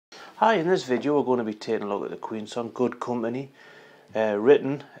Hi, in this video we're going to be taking a look at the Queen song Good Company,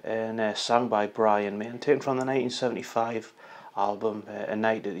 written and sung by Brian May, taken from the 1975 album A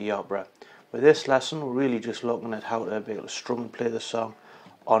Night at the Opera. With this lesson we're really just looking at how to be able to strum and play the song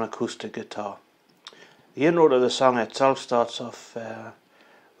on acoustic guitar. The intro to the song itself starts off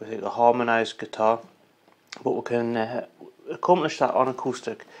with a harmonised guitar, but we can accomplish that on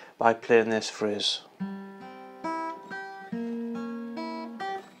acoustic by playing this phrase.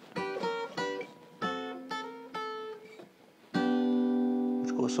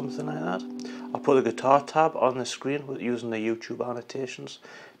 Or something like that. I'll put the guitar tab on the screen with using the YouTube annotations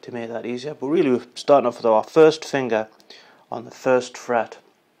to make that easier. But really we're starting off with our first finger on the first fret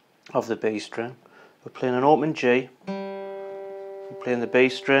of the B string. We're playing an open G, we're playing the B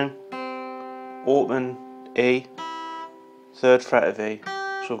string, open E, third fret of E.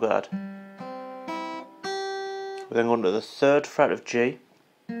 So we've got that. We're then going to the third fret of G,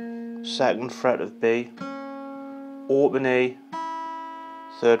 second fret of B, open E,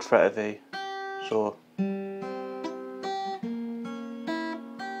 third fret of E. So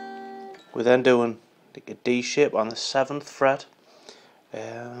we're then doing like a D shape on the 7th fret,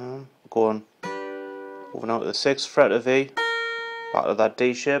 moving on to the 6th fret of E, back to that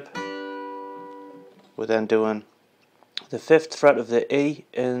D shape. We're then doing the 5th fret of the E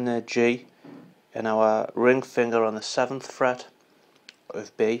in the G and our ring finger on the 7th fret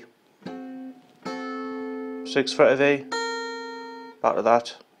of B, 6th fret of E, back to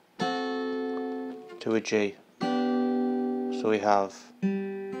that, to a G. So we have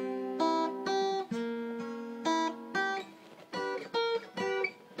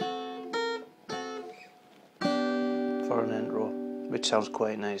for an intro, which sounds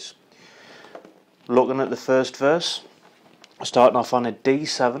quite nice. Looking at the first verse, starting off on a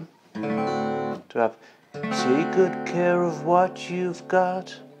D7, to have take good care of what you've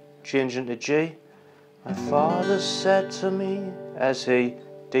got, changing to G. My father said to me as he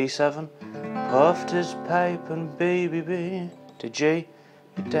D7 puffed his pipe and baby B to G.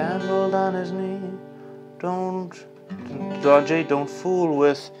 He dangled on his knee. Don't fool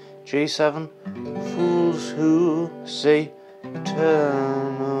with G7. Fools who say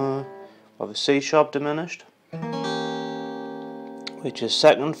turn of a C sharp diminished, which is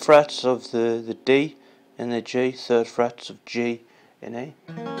 2nd frets of the D and the G, 3rd frets of G and E.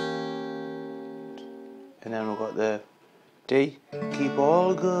 And then we've got the D, keep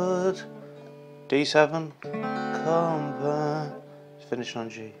all good, D7, company, finish on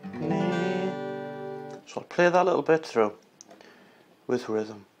G. So I'll play that little bit through with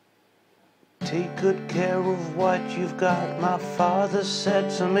rhythm. Take good care of what you've got, my father said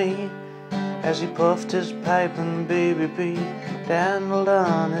to me, as he puffed his pipe and baby B dangled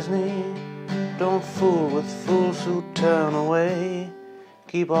on his knee. Don't fool with fools who turn away,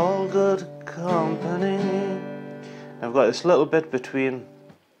 keep all good company. I've got this little bit between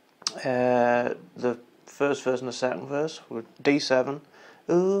the first verse and the second verse with D7,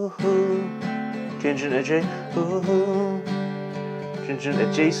 ooh-hoo, changing to G, ooh-hoo, changing to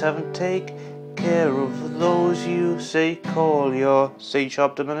G7, take care of those you say call your C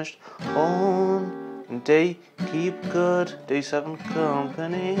sharp diminished, on and D, keep good, D7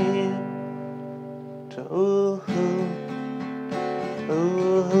 company, to ooh-hoo,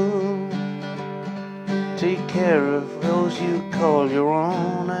 ooh-hoo, take care of those you call your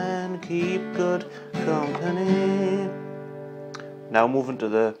own and keep good company. Now moving to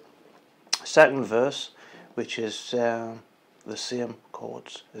the second verse, which is the same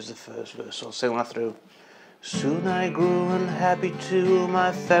chords as the first verse. So I'll sing that through. Soon I grew unhappy too, my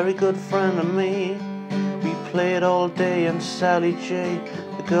very good friend and me. We played all day and Sally J,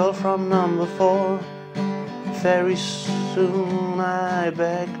 the girl from number 4. Very soon I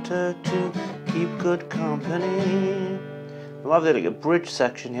begged her to keep good company. We'll have like a bridge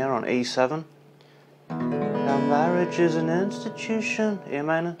section here on E7. Now marriage is an institution, A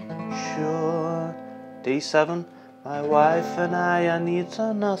minor, sure. D7, my wife and I needs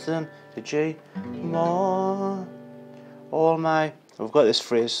are nothing, to G, more. We've got this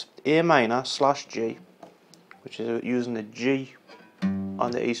phrase, A minor / G, which is using the G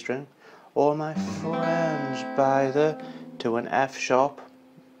on the E string. All my friends to an F sharp,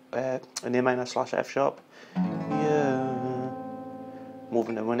 an A minor / F sharp, yeah.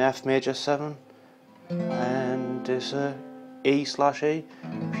 Moving to an F major 7, and it's a E / E,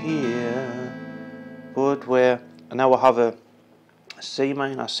 here. But and now we'll have a C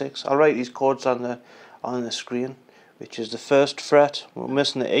minor 6. I'll write these chords on the screen, which is the 1st fret. We're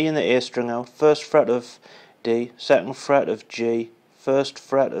missing the E and the A string out. 1st fret of D, 2nd fret of G, 1st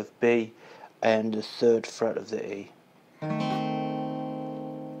fret of B, and the 3rd fret of the E.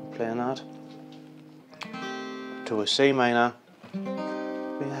 playing that to a C minor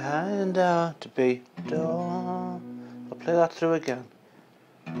behind our to B door. I'll play that through again.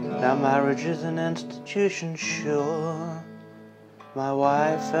 Now marriage is an institution, sure. My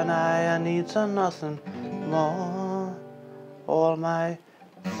wife and I, our needs are nothing more. All my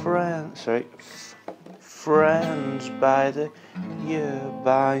friends by the year,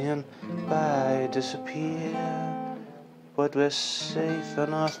 by and by disappear, but we're safe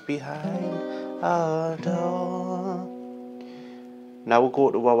enough behind our door. Now we'll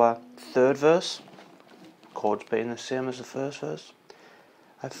go to our third verse, chords being the same as the first verse.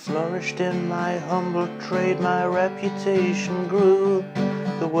 I flourished in my humble trade, my reputation grew,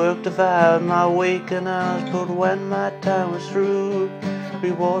 the work devoured my waking hours, but when my time was through,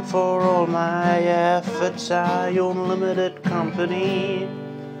 reward for all my efforts, I own limited company.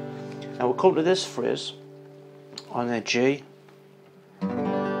 Now we'll come to this phrase on the G.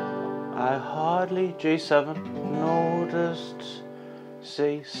 I hardly, G7, noticed,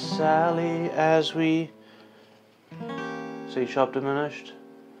 say Sally as we, C sharp diminished,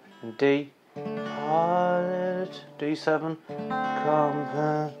 and D, hard, D7,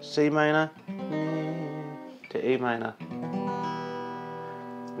 C minor, to E minor.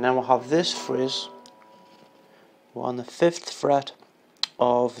 Now we'll have this phrase, we're on the 5th fret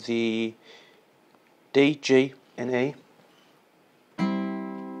of the D, G and E,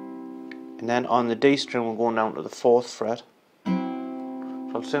 and then on the D string we're going down to the 4th fret.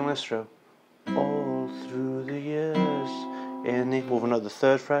 So I'll sing this through. All through the years, and then moving to the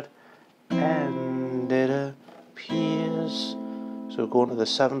 3rd fret, and it appears. So we're going to the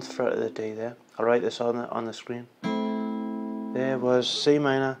 7th fret of the D there. I'll write this on the screen. There was C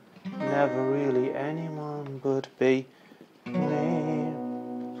minor, never really anyone but be me.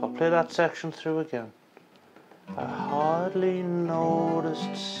 So I'll play that section through again. I hardly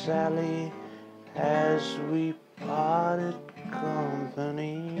noticed Sally as we parted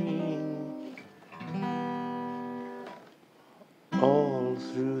company. All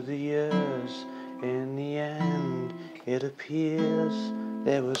through the years, in the end, it appears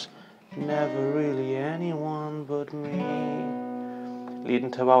there was never really anyone but me.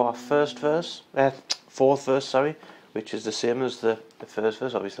 Leading to our 4th verse, sorry, which is the same as the first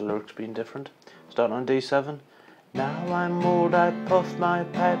verse, obviously the lyrics being different. Starting on D7. Now I'm old, I puff my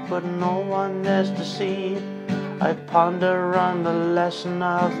pipe, but no one there's to see. I ponder on the lesson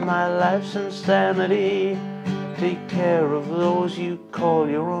of my life's insanity. Take care of those you call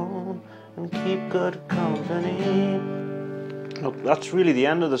your own, and keep good company. Look, that's really the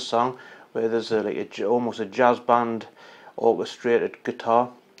end of the song, where there's almost a jazz band orchestrated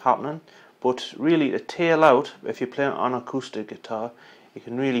guitar happening. But really, to tail out, if you're playing on acoustic guitar, you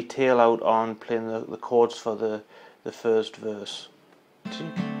can really tail out on playing the chords for the first verse. See?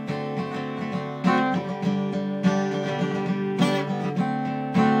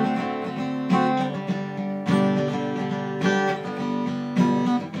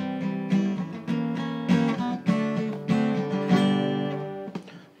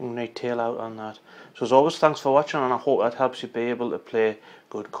 Tail out on that. So as always, thanks for watching, and I hope that helps you be able to play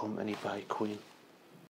Good Company by Queen.